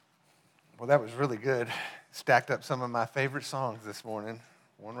Well, that was really good. Stacked up some of my favorite songs this morning,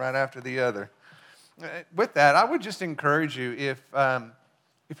 one right after the other. With that, I would just encourage you,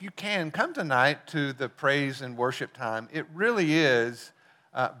 if you can, come tonight to the praise and worship time. It really is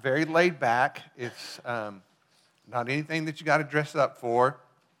very laid back. It's not anything that you got to dress up for.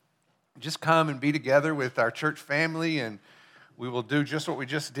 Just come and be together with our church family, and we will do just what we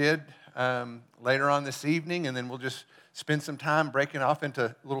just did later on this evening, and then we'll just spend some time breaking off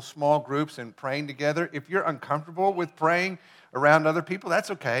into little small groups and praying together. If you're uncomfortable with praying around other people, that's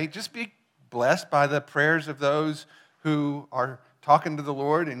okay. Just be blessed by the prayers of those who are talking to the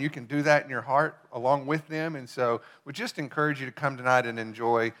Lord, and you can do that in your heart along with them. And so we just encourage you to come tonight and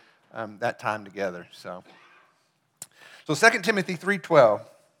enjoy that time together. So 2 Timothy 3:12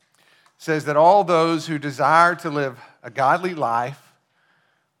 says that all those who desire to live a godly life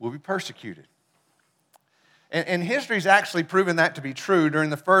will be persecuted. And history's actually proven that to be true. During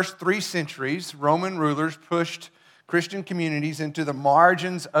the first 3 centuries, Roman rulers pushed Christian communities into the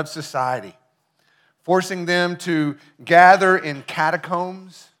margins of society, forcing them to gather in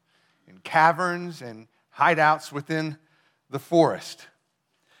catacombs, in caverns, and hideouts within the forest.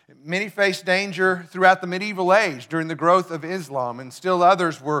 Many faced danger throughout the medieval age during the growth of Islam, and still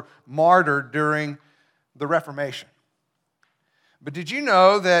others were martyred during the Reformation. But did you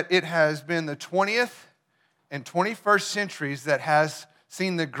know that it has been the 20th and 21st centuries that has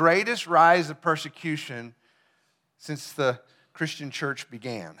seen the greatest rise of persecution since the Christian church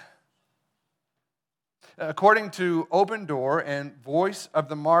began? According to Open Door and Voice of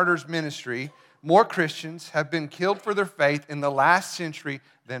the Martyrs Ministry, more Christians have been killed for their faith in the last century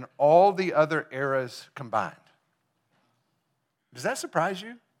than all the other eras combined. Does that surprise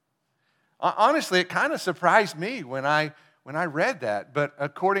you? Honestly, it kind of surprised me when I read that, but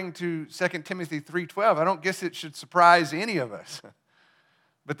according to 2 Timothy 3:12, I don't guess it should surprise any of us.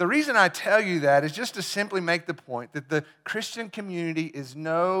 But the reason I tell you that is just to simply make the point that the Christian community is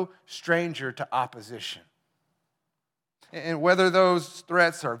no stranger to opposition. And whether those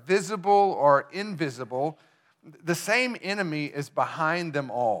threats are visible or invisible, the same enemy is behind them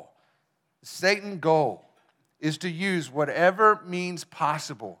all. Satan's goal is to use whatever means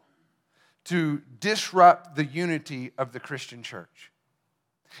possible to disrupt the unity of the Christian church.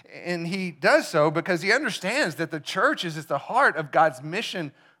 And he does so because he understands that the church is at the heart of God's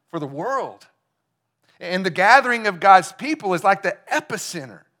mission for the world. And the gathering of God's people is like the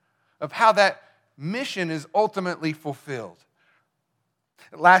epicenter of how that mission is ultimately fulfilled.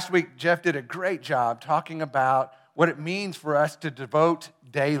 Last week, Jeff did a great job talking about what it means for us to devote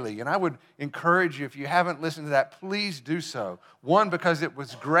daily. And I would encourage you, if you haven't listened to that, please do so. One, because it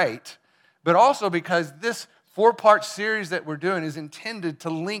was great, but also because this 4-part series that we're doing is intended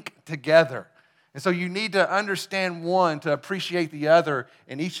to link together. And so you need to understand one to appreciate the other,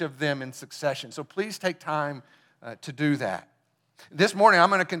 and each of them in succession. So please take time to do that. This morning, I'm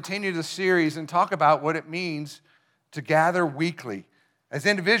going to continue the series and talk about what it means to gather weekly. As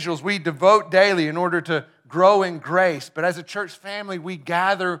individuals, we devote daily in order to grow in grace. But as a church family, we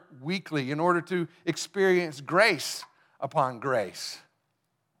gather weekly in order to experience grace upon grace.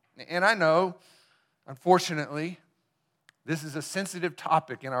 And I know, unfortunately, this is a sensitive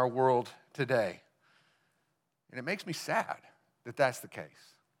topic in our world today. And it makes me sad that that's the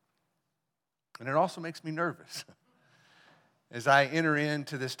case. And it also makes me nervous as I enter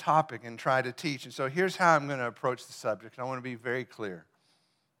into this topic and try to teach. And so here's how I'm going to approach the subject. I want to be very clear.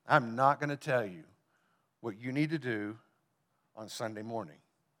 I'm not going to tell you what you need to do on Sunday morning,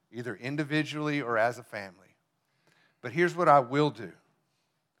 either individually or as a family. But here's what I will do.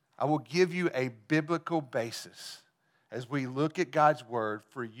 I will give you a biblical basis as we look at God's word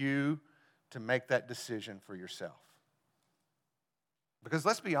for you to make that decision for yourself. Because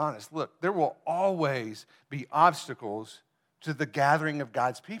let's be honest, look, there will always be obstacles to the gathering of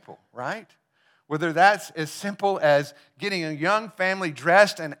God's people, right? Whether that's as simple as getting a young family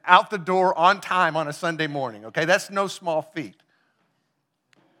dressed and out the door on time on a Sunday morning, okay? That's no small feat.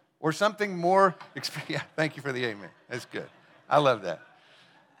 Or something more, yeah, thank you for the amen. That's good. I love that.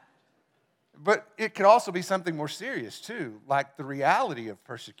 But it could also be something more serious too, like the reality of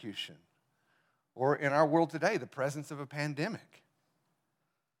persecution. Or in our world today, the presence of a pandemic.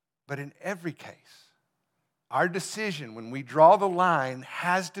 But in every case, our decision when we draw the line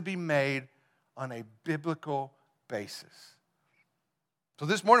has to be made on a biblical basis. So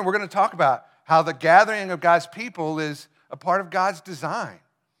this morning we're going to talk about how the gathering of God's people is a part of God's design.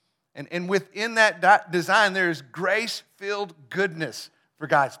 And within that design there is grace-filled goodness for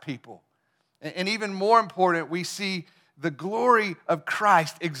God's people. And even more important, we see the glory of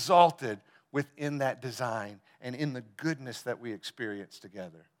Christ exalted within that design and in the goodness that we experience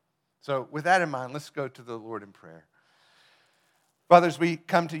together. So with that in mind, let's go to the Lord in prayer. Father, as we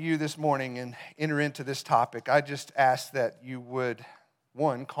come to you this morning and enter into this topic, I just ask that you would,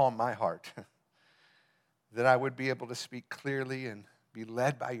 one, calm my heart, that I would be able to speak clearly and be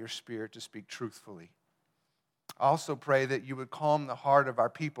led by your Spirit to speak truthfully. I also pray that you would calm the heart of our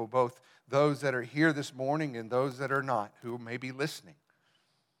people, both those that are here this morning and those that are not, who may be listening.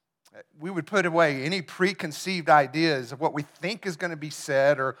 We would put away any preconceived ideas of what we think is going to be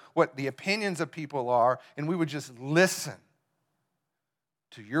said or what the opinions of people are, and we would just listen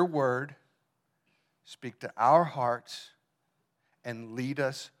to your word, speak to our hearts, and lead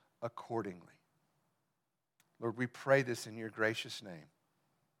us accordingly. Lord, we pray this in your gracious name.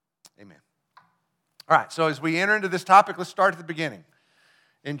 Amen. All right, so as we enter into this topic, let's start at the beginning.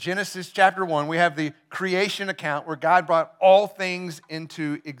 In Genesis chapter 1, we have the creation account where God brought all things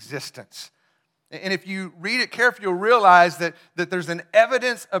into existence. And if you read it carefully, you'll realize that there's an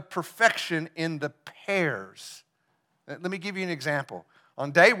evidence of perfection in the pairs. Let me give you an example. On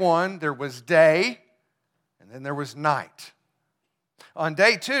day 1, there was day, and then there was night. On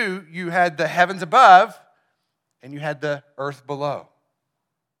day 2, you had the heavens above, and you had the earth below.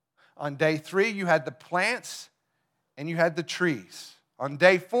 On day 3, you had the plants, and you had the trees. On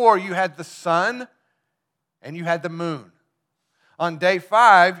day 4, you had the sun, and you had the moon. On day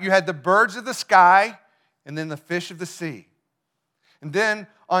 5, you had the birds of the sky, and then the fish of the sea. And then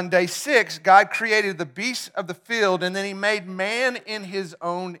on day 6, God created the beasts of the field, and then he made man in his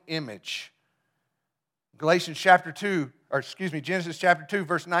own image. Genesis chapter 2,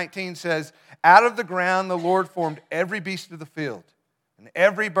 verse 19 says, "Out of the ground the Lord formed every beast of the field and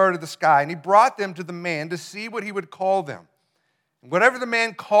every bird of the sky, and he brought them to the man to see what he would call them. And whatever the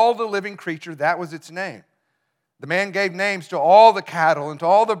man called a living creature, that was its name. The man gave names to all the cattle and to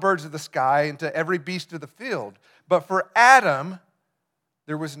all the birds of the sky and to every beast of the field. But for Adam,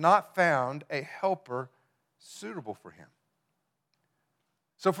 there was not found a helper suitable for him."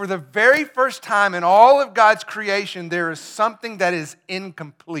 So for the very first time in all of God's creation, there is something that is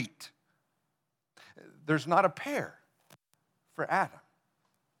incomplete. There's not a pair for Adam.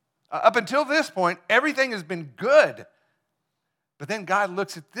 Up until this point, everything has been good. But then God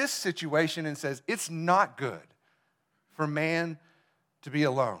looks at this situation and says, it's not good for man to be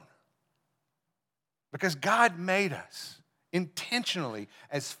alone. Because God made us intentionally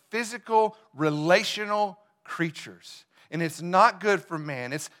as physical, relational creatures. And it's not good for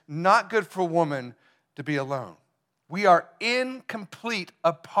man, it's not good for woman to be alone. We are incomplete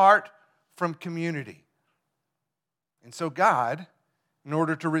apart from community. And so God, in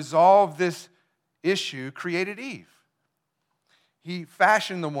order to resolve this issue, created Eve. He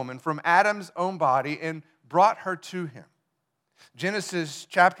fashioned the woman from Adam's own body and brought her to him. Genesis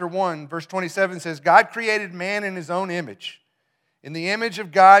chapter 1, verse 27 says, God created man in his own image. In the image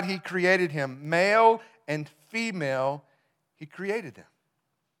of God, he created him. Male and female, he created them.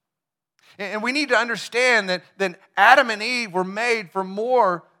 And we need to understand that Adam and Eve were made for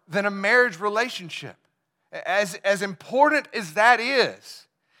more than a marriage relationship. As important as that is,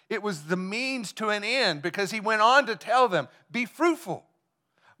 it was the means to an end, because he went on to tell them, be fruitful,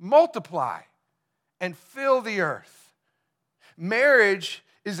 multiply, and fill the earth. Marriage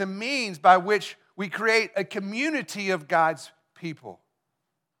is a means by which we create a community of God's people.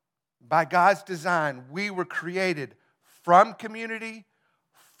 By God's design, we were created from community,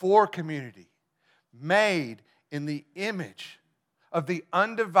 for community, made in the image of the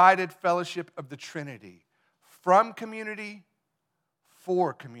undivided fellowship of the Trinity, from community,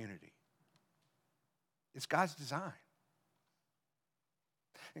 for community. It's God's design.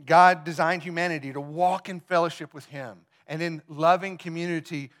 God designed humanity to walk in fellowship with Him and in loving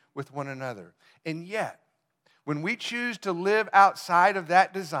community with one another. And yet, when we choose to live outside of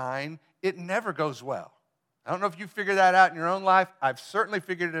that design, it never goes well. I don't know if you figured that out in your own life. I've certainly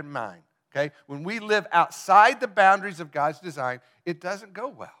figured it in mine. Okay? When we live outside the boundaries of God's design, it doesn't go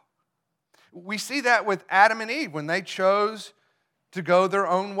well. We see that with Adam and Eve when they chose to go their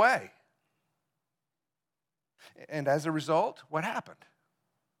own way. And as a result, what happened?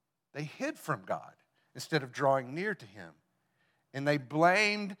 They hid from God instead of drawing near to Him. And they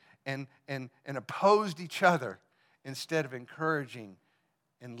blamed and opposed each other instead of encouraging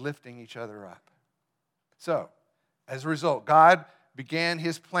and lifting each other up. So, as a result, God began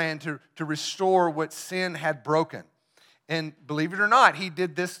His plan to restore what sin had broken. And believe it or not, He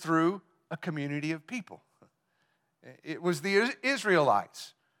did this through a community of people. It was the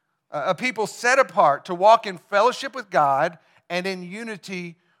Israelites, a people set apart to walk in fellowship with God and in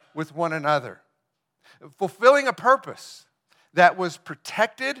unity with one another, fulfilling a purpose that was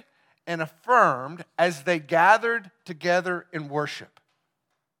protected and affirmed as they gathered together in worship.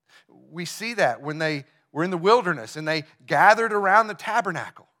 We see that when they were in the wilderness and they gathered around the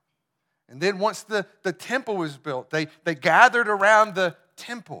tabernacle. And then once the temple was built, they gathered around the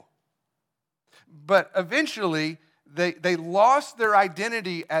temple. But eventually, they lost their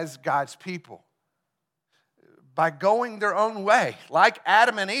identity as God's people by going their own way. Like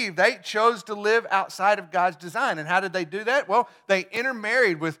Adam and Eve, they chose to live outside of God's design. And how did they do that? Well, they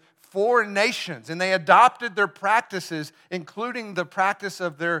intermarried with foreign nations, and they adopted their practices, including the practice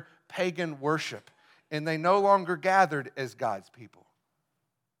of their pagan worship. And they no longer gathered as God's people.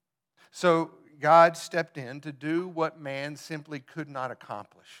 So God stepped in to do what man simply could not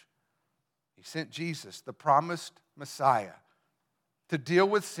accomplish. He sent Jesus, the promised Messiah, to deal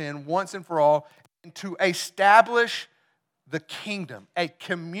with sin once and for all, and to establish the kingdom, a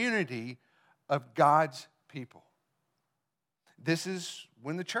community of God's people. This is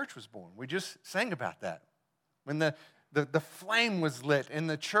when the church was born. We just sang about that. When the flame was lit and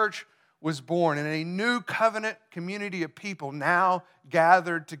the church was born, and a new covenant community of people now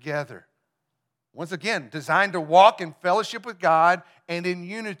gathered together. Once again, designed to walk in fellowship with God and in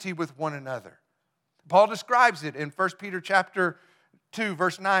unity with one another. Paul describes it in 1 Peter chapter 2,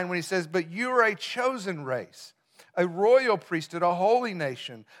 verse 9, when he says, "But you are a chosen race, a royal priesthood, a holy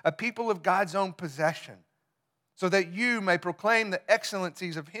nation, a people of God's own possession, so that you may proclaim the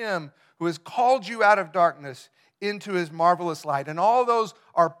excellencies of him who has called you out of darkness into his marvelous light." And all those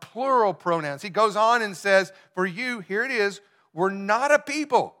are plural pronouns. He goes on and says, "For you," here it is, "were not a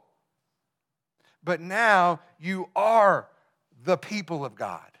people, but now you are the people of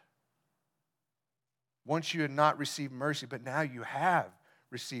God." Once you had not received mercy, but now you have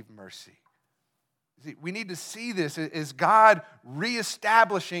received mercy. See, we need to see this as God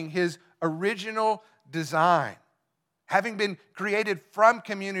reestablishing his original design, having been created from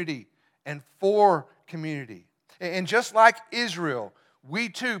community and for community. And just like Israel, we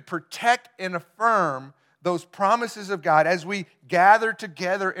too protect and affirm those promises of God as we gather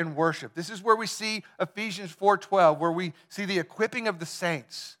together in worship. This is where we see Ephesians 4:12, where we see the equipping of the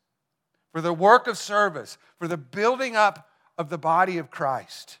saints for the work of service, for the building up of the body of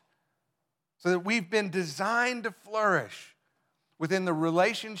Christ, so that we've been designed to flourish within the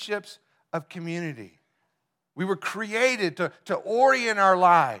relationships of community. We were created to orient our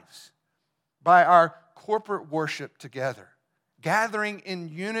lives by our corporate worship together, gathering in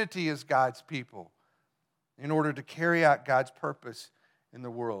unity as God's people in order to carry out God's purpose in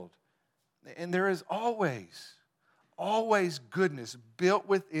the world. And there is always goodness built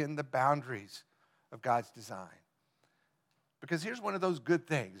within the boundaries of God's design. Because here's one of those good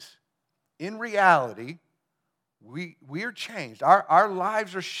things. In reality, we are changed. Our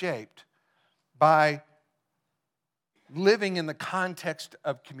lives are shaped by living in the context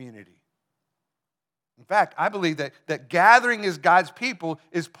of community. In fact, I believe that gathering as God's people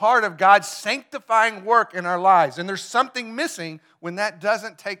is part of God's sanctifying work in our lives. And there's something missing when that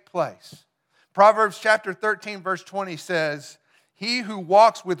doesn't take place. Proverbs chapter 13, verse 20 says, "He who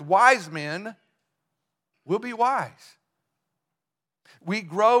walks with wise men will be wise." We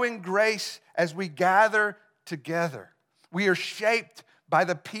grow in grace as we gather together. We are shaped by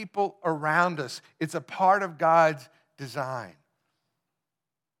the people around us. It's a part of God's design.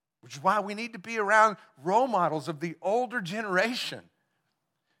 Which is why we need to be around role models of the older generation.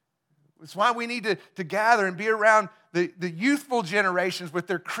 It's why we need to gather and be around the youthful generations with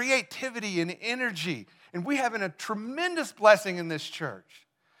their creativity and energy. And we have a tremendous blessing in this church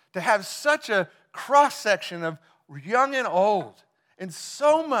to have such a cross-section of young and old, and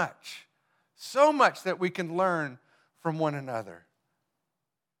so much that we can learn from one another.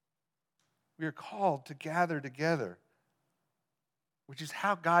 We are called to gather together, which is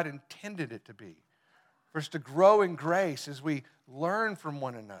how God intended it to be, for us to grow in grace as we learn from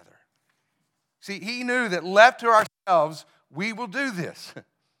one another. See, he knew that left to ourselves, we will do this.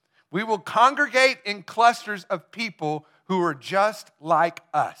 We will congregate in clusters of people who are just like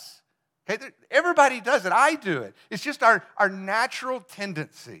us. Okay? Everybody does it. I do it. It's just our natural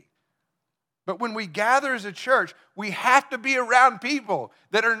tendency. But when we gather as a church, we have to be around people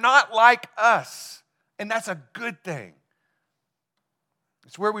that are not like us. And that's a good thing.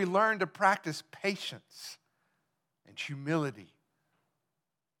 It's where we learn to practice patience and humility.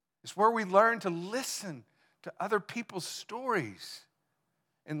 It's where we learn to listen to other people's stories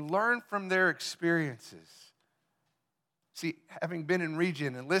and learn from their experiences. See, having been in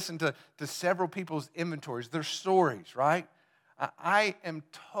Region and listened to several people's inventories, their stories, right? I am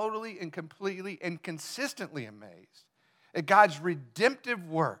totally and completely and consistently amazed at God's redemptive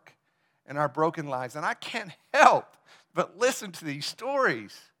work in our broken lives. And I can't help but listen to these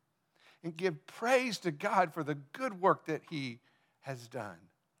stories and give praise to God for the good work that he has done.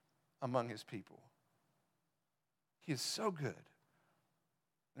 among his people. He is so good.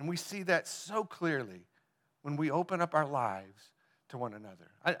 And we see that so clearly when we open up our lives to one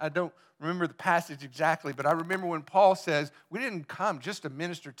another. I don't remember the passage exactly, but I remember when Paul says, we didn't come just to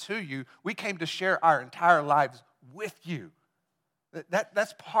minister to you. We came to share our entire lives with you.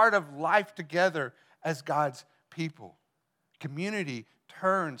 That's part of life together as God's people. Community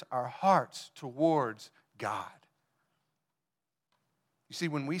turns our hearts towards God. You see,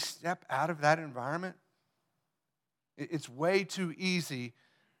 when we step out of that environment, it's way too easy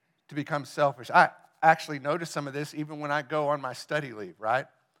to become selfish. I actually notice some of this even when I go on my study leave, right?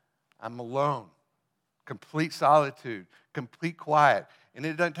 I'm alone, complete solitude, complete quiet. And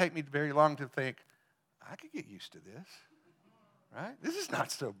it doesn't take me very long to think, I could get used to this, right? This is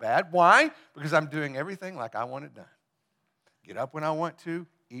not so bad. Why? Because I'm doing everything like I want it done. Get up when I want to,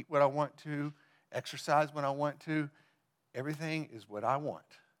 eat what I want to, exercise when I want to. Everything is what I want.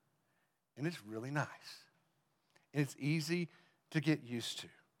 And it's really nice. And it's easy to get used to.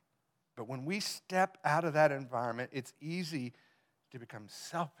 But when we step out of that environment, it's easy to become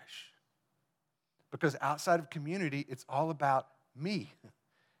selfish. Because outside of community, it's all about me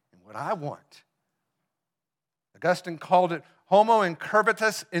and what I want. Augustine called it homo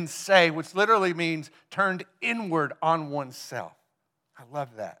incurvatus in se, which literally means turned inward on oneself. I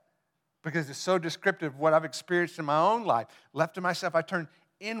love that because it's so descriptive of what I've experienced in my own life. Left to myself, I turn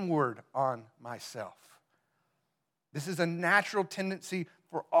inward on myself. This is a natural tendency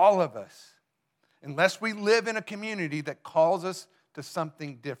for all of us, unless we live in a community that calls us to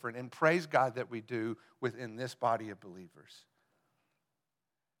something different. And praise God that we do within this body of believers.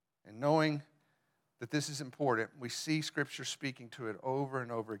 And knowing that this is important, we see Scripture speaking to it over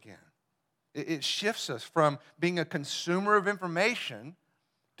and over again. It shifts us from being a consumer of information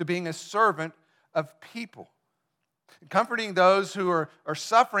to being a servant of people. Comforting those who are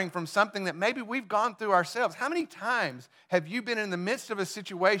suffering from something that maybe we've gone through ourselves. How many times have you been in the midst of a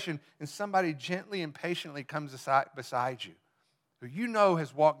situation and somebody gently and patiently comes beside you, who you know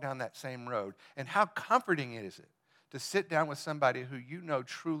has walked down that same road? And how comforting is it to sit down with somebody who you know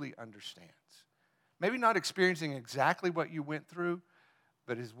truly understands? Maybe not experiencing exactly what you went through,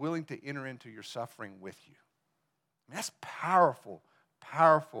 but is willing to enter into your suffering with you. I mean, that's powerful,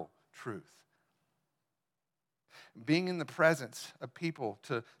 powerful truth. Being in the presence of people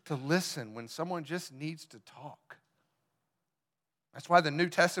to listen when someone just needs to talk. That's why the New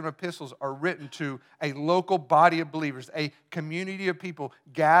Testament epistles are written to a local body of believers, a community of people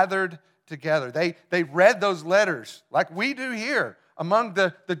gathered together. They read those letters like we do here among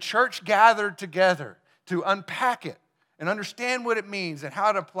the church gathered together to unpack it and understand what it means and how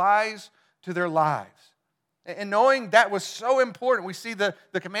it applies to their lives. And knowing that was so important, we see the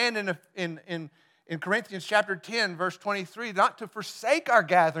command in Corinthians chapter 10, verse 23, not to forsake our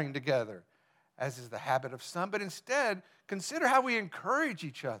gathering together, as is the habit of some, but instead consider how we encourage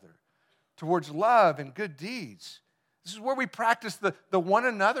each other towards love and good deeds. This is where we practice the one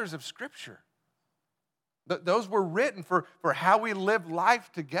another's of Scripture. Those were written for how we live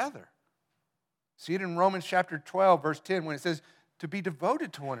life together. See it in Romans chapter 12, verse 10, when it says to be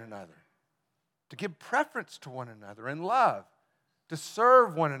devoted to one another, to give preference to one another in love, to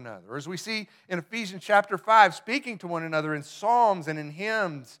serve one another. As we see in Ephesians chapter 5, speaking to one another in psalms and in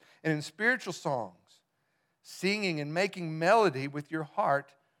hymns and in spiritual songs, singing and making melody with your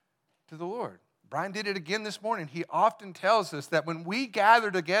heart to the Lord. Brian did it again this morning. He often tells us that when we gather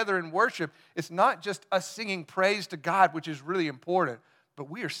together in worship, it's not just us singing praise to God, which is really important, but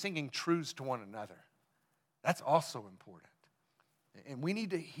we are singing truths to one another. That's also important. And we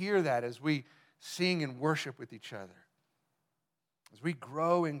need to hear that as we sing and worship with each other. As we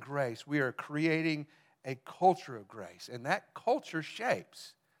grow in grace, we are creating a culture of grace, and that culture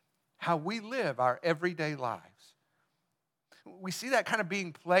shapes how we live our everyday lives. We see that kind of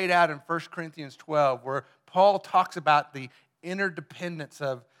being played out in 1 Corinthians 12, where Paul talks about the interdependence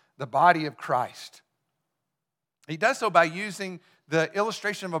of the body of Christ. He does so by using the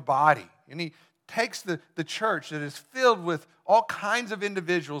illustration of a body, and he takes the church that is filled with all kinds of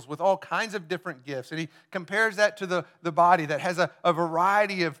individuals with all kinds of different gifts, and he compares that to the body that has a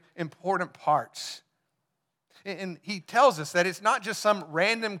variety of important parts. And he tells us that it's not just some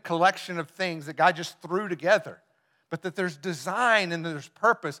random collection of things that God just threw together, but that there's design and there's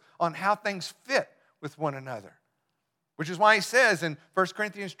purpose on how things fit with one another. Which is why he says in 1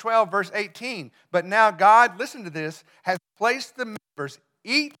 Corinthians 12, verse 18, but now God, listen to this, has placed the members,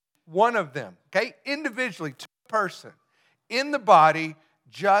 each one of them, okay, individually to a person, in the body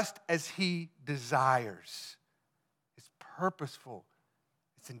just as he desires. It's purposeful.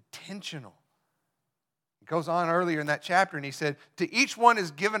 It's intentional. goes on earlier in that chapter and he said, to each one is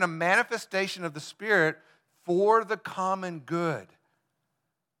given a manifestation of the Spirit for the common good.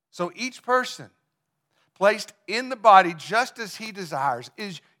 So each person placed in the body just as he desires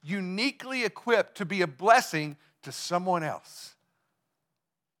is uniquely equipped to be a blessing to someone else.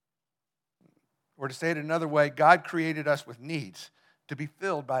 Or to say it another way, God created us with needs to be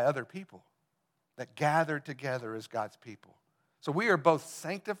filled by other people that gather together as God's people. So we are both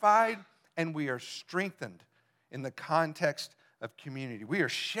sanctified and we are strengthened in the context of community. We are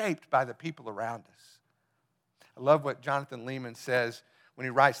shaped by the people around us. I love what Jonathan Lehman says when he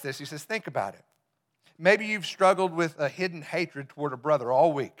writes this. He says, think about it. Maybe you've struggled with a hidden hatred toward a brother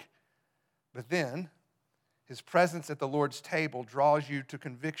all week, but then his presence at the Lord's table draws you to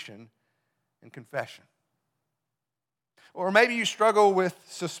conviction and confession. Or maybe you struggle with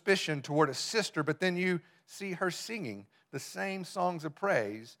suspicion toward a sister, but then you see her singing the same songs of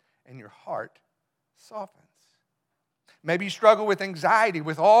praise and your heart softens. Maybe you struggle with anxiety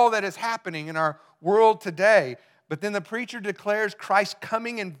with all that is happening in our world today, but then the preacher declares Christ's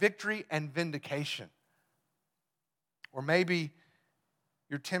coming in victory and vindication. Or maybe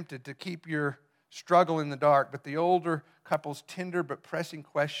you're tempted to keep your struggle in the dark, but the older couple's tender but pressing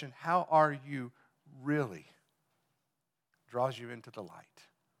question, how are you really, draws you into the light.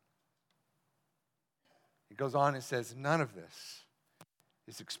 He goes on and says, none of this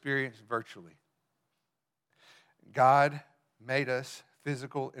is experienced virtually. God made us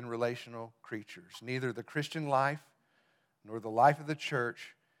physical and relational creatures. Neither the Christian life nor the life of the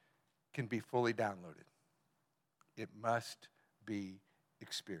church can be fully downloaded. It must be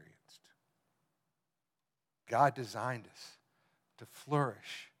experienced. God designed us to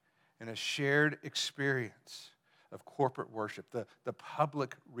flourish in a shared experience of corporate worship, the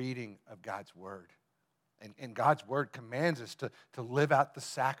public reading of God's Word. And God's Word commands us to live out the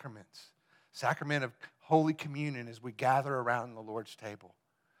sacraments, sacrament of Holy Communion as we gather around the Lord's table,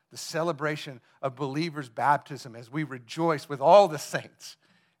 the celebration of believers' baptism as we rejoice with all the saints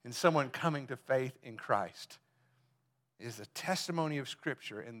in someone coming to faith in Christ. It is a testimony of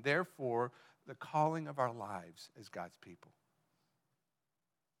Scripture and therefore the calling of our lives as God's people.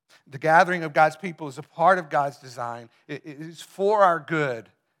 The gathering of God's people is a part of God's design. It is for our good,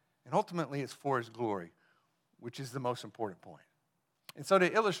 and ultimately it's for His glory, which is the most important point. And so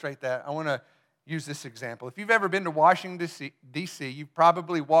to illustrate that, I want to use this example. If you've ever been to Washington, D.C., you've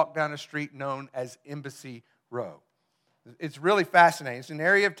probably walked down a street known as Embassy Row. It's really fascinating. It's an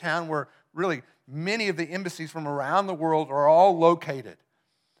area of town where really many of the embassies from around the world are all located.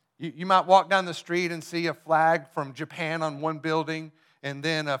 You might walk down the street and see a flag from Japan on one building and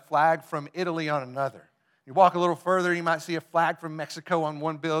then a flag from Italy on another. You walk a little further, you might see a flag from Mexico on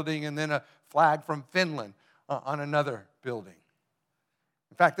one building and then a flag from Finland on another building.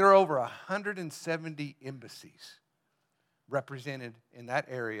 In fact, there are over 170 embassies represented in that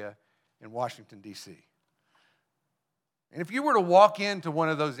area in Washington, D.C. And if you were to walk into one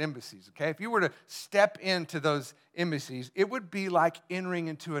of those embassies, okay, if you were to step into those embassies, it would be like entering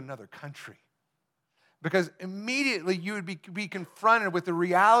into another country. Because immediately you would be confronted with the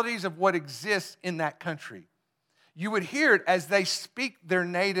realities of what exists in that country. You would hear it as they speak their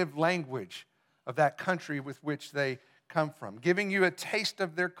native language of that country with which they come from, giving you a taste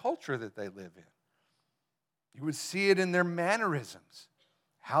of their culture that they live in. You would see it in their mannerisms,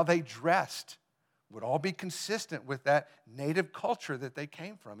 how they dressed would all be consistent with that native culture that they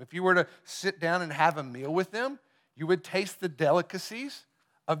came from. If you were to sit down and have a meal with them, you would taste the delicacies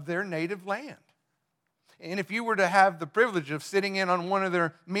of their native land. And if you were to have the privilege of sitting in on one of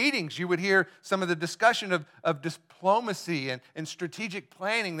their meetings, you would hear some of the discussion of diplomacy and strategic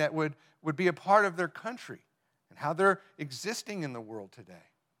planning that would be a part of their country and how they're existing in the world today.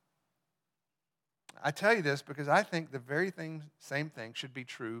 I tell you this because I think the same thing should be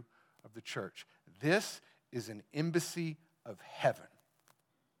true of the church. This is an embassy of heaven.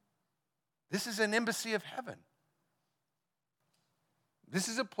 This is an embassy of heaven. This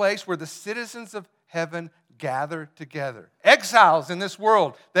is a place where the citizens of heaven gather together. Exiles in this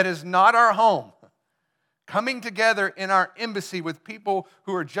world that is not our home, coming together in our embassy with people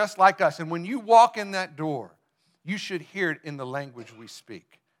who are just like us. And when you walk in that door, you should hear it in the language we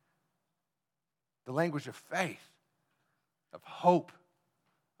speak. The language of faith, of hope,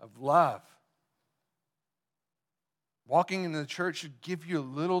 of love. Walking in the church should give you a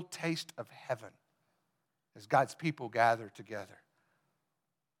little taste of heaven as God's people gather together.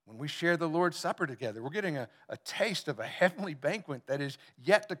 When we share the Lord's Supper together, we're getting a taste of a heavenly banquet that is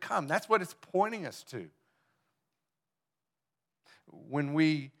yet to come. That's what it's pointing us to. When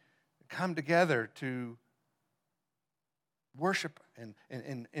we come together to worship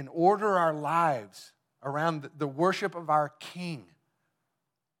and order our lives around the worship of our King.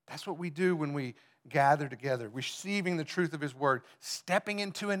 That's what we do when we gather together, receiving the truth of His Word, stepping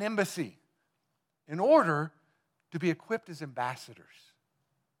into an embassy in order to be equipped as ambassadors.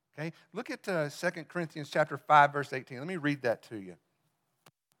 Okay? Look at 2 Corinthians chapter 5, verse 18. Let me read that to you.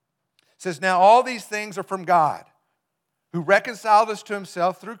 It says, "Now all these things are from God, who reconciled us to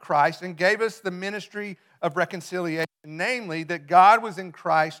Himself through Christ and gave us the ministry of reconciliation, namely that God was in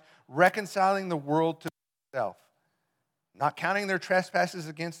Christ reconciling the world to Himself, not counting their trespasses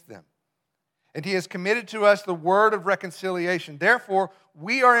against them. And He has committed to us the word of reconciliation. Therefore,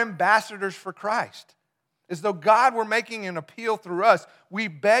 we are ambassadors for Christ. As though God were making an appeal through us, we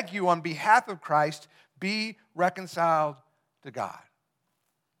beg you on behalf of Christ, be reconciled to God."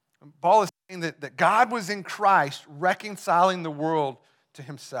 Paul is saying that God was in Christ reconciling the world to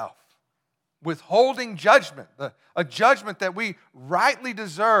Himself, withholding judgment, a judgment that we rightly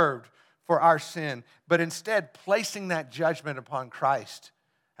deserved for our sin, but instead placing that judgment upon Christ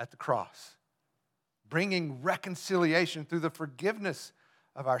at the cross, bringing reconciliation through the forgiveness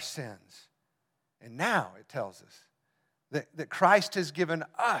of our sins. And now it tells us that Christ has given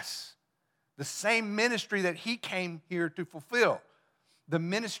us the same ministry that He came here to fulfill, the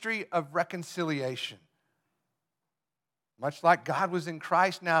ministry of reconciliation. Much like God was in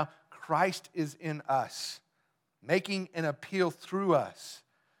Christ, now Christ is in us, making an appeal through us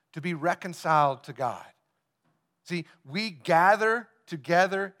to be reconciled to God. See, we gather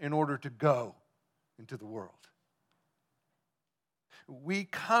together in order to go into the world. We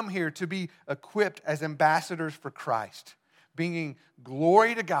come here to be equipped as ambassadors for Christ, bringing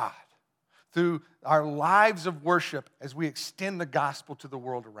glory to God through our lives of worship as we extend the gospel to the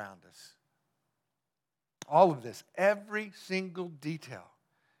world around us. All of this, every single detail,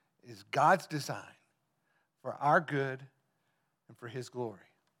 is God's design for our good and for His glory.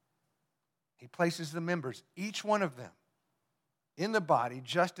 He places the members, each one of them, in the body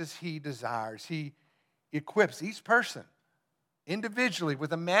just as He desires. He equips each person individually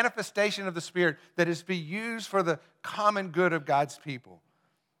with a manifestation of the Spirit that is to be used for the common good of God's people,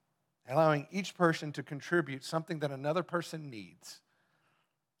 allowing each person to contribute something that another person needs,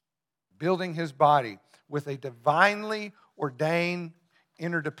 building His body with a divinely ordained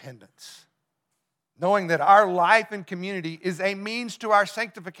interdependence, knowing that our life and community is a means to our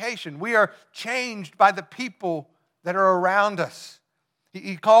sanctification. We are changed by the people that are around us.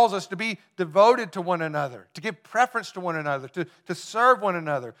 He calls us to be devoted to one another, to give preference to one another, to serve one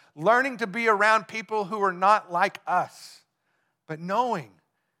another, learning to be around people who are not like us, but knowing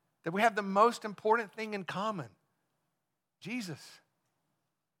that we have the most important thing in common, Jesus.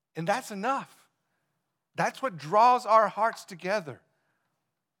 And that's enough. That's what draws our hearts together.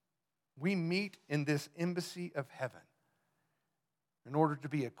 We meet in this embassy of heaven in order to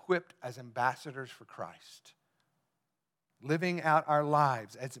be equipped as ambassadors for Christ, living out our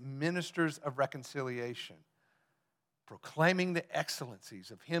lives as ministers of reconciliation, proclaiming the excellencies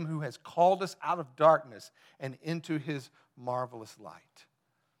of Him who has called us out of darkness and into His marvelous light.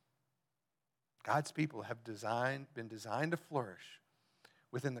 God's people have been designed to flourish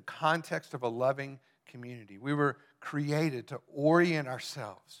within the context of a loving community. We were created to orient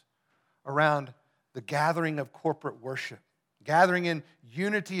ourselves around the gathering of corporate worship, gathering in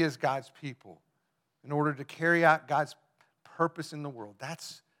unity as God's people in order to carry out God's purpose in the world.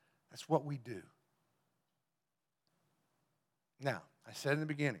 That's what we do. Now, I said in the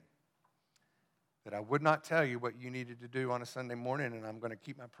beginning that I would not tell you what you needed to do on a Sunday morning, and I'm going to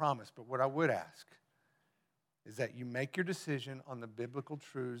keep my promise. But what I would ask is that you make your decision on the biblical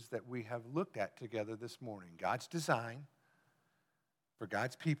truths that we have looked at together this morning. God's design for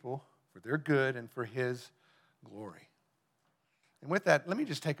God's people, for their good, and for His glory. And with that, let me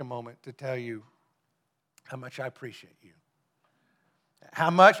just take a moment to tell you how much I appreciate you. How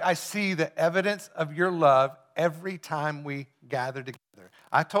much I see the evidence of your love every time we gather together.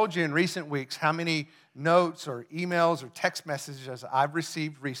 I told you in recent weeks how many notes or emails or text messages I've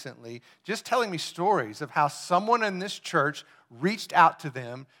received recently just telling me stories of how someone in this church reached out to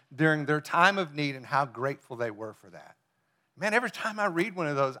them during their time of need and how grateful they were for that. Man, every time I read one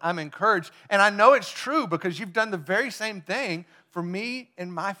of those, I'm encouraged. And I know it's true because you've done the very same thing for me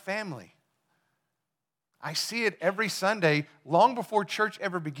and my family. I see it every Sunday long before church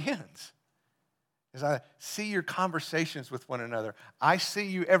ever begins. As I see your conversations with one another, I see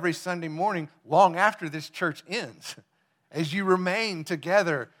you every Sunday morning long after this church ends, as you remain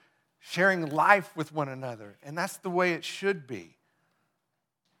together, sharing life with one another. And that's the way it should be.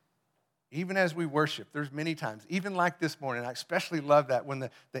 Even as we worship, there's many times, even like this morning, I especially love that when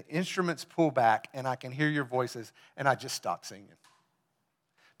the instruments pull back and I can hear your voices and I just stop singing.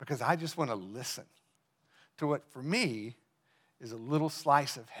 Because I just want to listen. to what for me is a little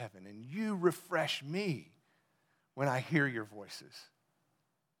slice of heaven. And you refresh me when I hear your voices.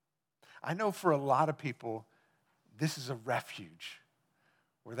 I know for a lot of people, this is a refuge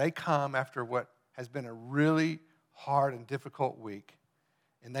where they come after what has been a really hard and difficult week,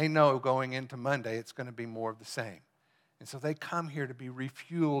 and they know going into Monday it's going to be more of the same. And so they come here to be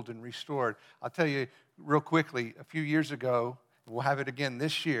refueled and restored. I'll tell you real quickly, a few years ago, we'll have it again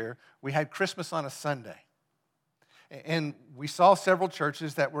this year, we had Christmas on a Sunday. And we saw several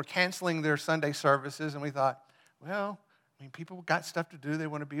churches that were canceling their Sunday services, and we thought, well, I mean, people got stuff to do. They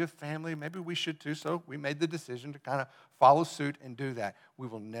want to be with family. Maybe we should too. So we made the decision to kind of follow suit and do that. We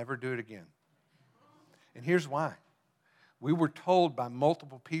will never do it again. And here's why. We were told by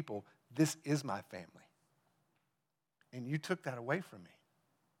multiple people, this is my family. And you took that away from me.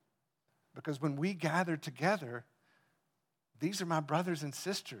 Because when we gather together, these are my brothers and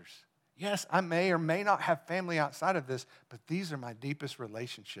sisters. Yes, I may or may not have family outside of this, but these are my deepest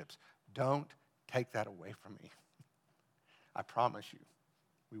relationships. Don't take that away from me. I promise you,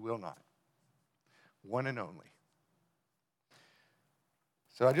 we will not. One and only.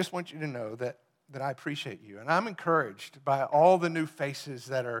 So I just want you to know that I appreciate you. And I'm encouraged by all the new faces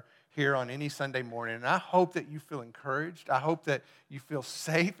that are here on any Sunday morning. And I hope that you feel encouraged. I hope that you feel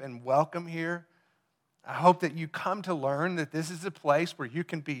safe and welcome here. I hope that you come to learn that this is a place where you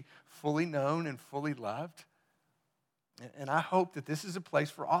can be fully known and fully loved. And I hope that this is a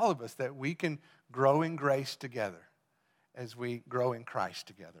place for all of us that we can grow in grace together as we grow in Christ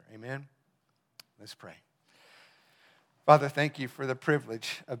together. Amen? Let's pray. Father, thank you for the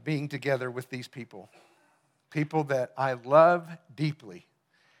privilege of being together with these people. People that I love deeply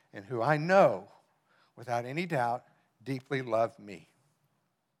and who I know, without any doubt, deeply love me.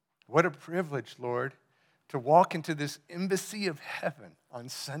 What a privilege, Lord, to walk into this embassy of heaven on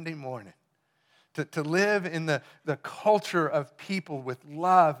Sunday morning. To live in the culture of people with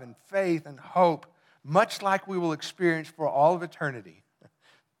love and faith and hope, much like we will experience for all of eternity.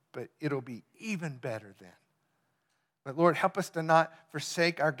 But it'll be even better then. But Lord, help us to not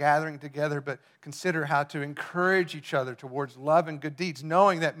forsake our gathering together, but consider how to encourage each other towards love and good deeds,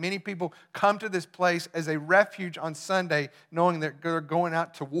 knowing that many people come to this place as a refuge on Sunday, knowing that they're going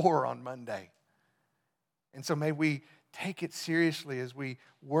out to war on Monday. And so may we take it seriously as we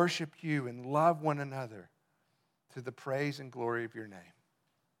worship you and love one another to the praise and glory of your name.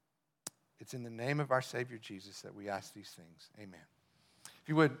 It's in the name of our Savior Jesus that we ask these things. Amen. If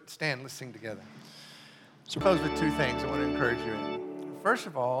you would stand, let's sing together. So close with two things I want to encourage you in. First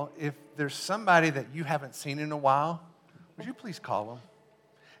of all, if there's somebody that you haven't seen in a while, would you please call them?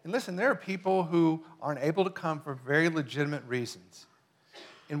 And listen, there are people who aren't able to come for very legitimate reasons.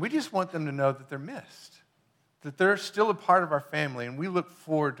 And we just want them to know that they're missed, that they're still a part of our family, and we look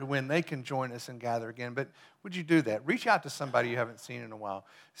forward to when they can join us and gather again. But would you do that? Reach out to somebody you haven't seen in a while.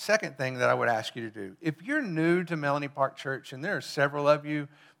 Second thing that I would ask you to do, if you're new to Melanie Park Church, and there are several of you,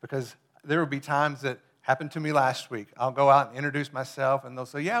 because there will be times that happened to me last week. I'll go out and introduce myself, and they'll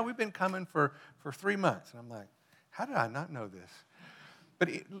say, yeah, we've been coming for 3 months. And I'm like, how did I not know this? But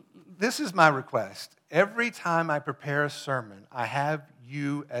this is my request. Every time I prepare a sermon, I have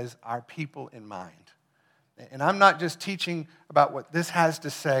you as our people in mind. And I'm not just teaching about what this has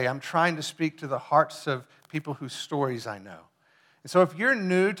to say. I'm trying to speak to the hearts of people whose stories I know. And so if you're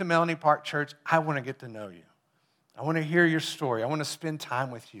new to Melanie Park Church, I want to get to know you. I want to hear your story. I want to spend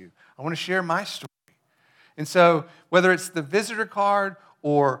time with you. I want to share my story. And so whether it's the visitor card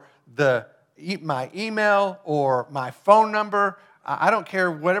or my email or my phone number, I don't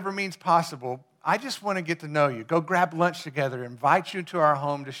care, whatever means possible, I just want to get to know you. Go grab lunch together, invite you to our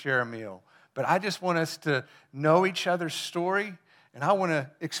home to share a meal. But I just want us to know each other's story, and I want to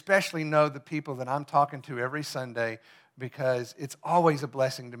especially know the people that I'm talking to every Sunday, because it's always a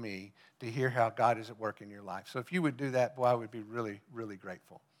blessing to me to hear how God is at work in your life. So if you would do that, boy, I would be really, really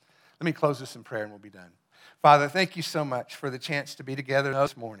grateful. Let me close this in prayer and we'll be done. Father, thank you so much for the chance to be together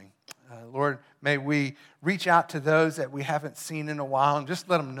this morning. Lord, may we reach out to those that we haven't seen in a while and just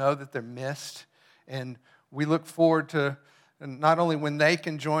let them know that they're missed. And we look forward to not only when they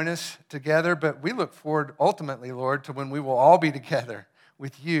can join us together, but we look forward ultimately, Lord, to when we will all be together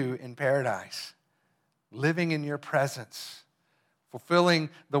with you in paradise, living in your presence,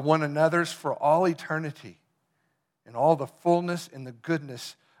 fulfilling the one another's for all eternity, and all the fullness and the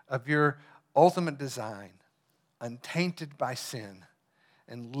goodness of your ultimate design, untainted by sin,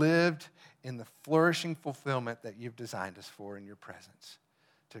 and lived in the flourishing fulfillment that you've designed us for in your presence.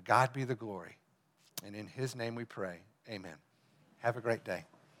 To God be the glory. And in his name we pray. Amen. Have a great day.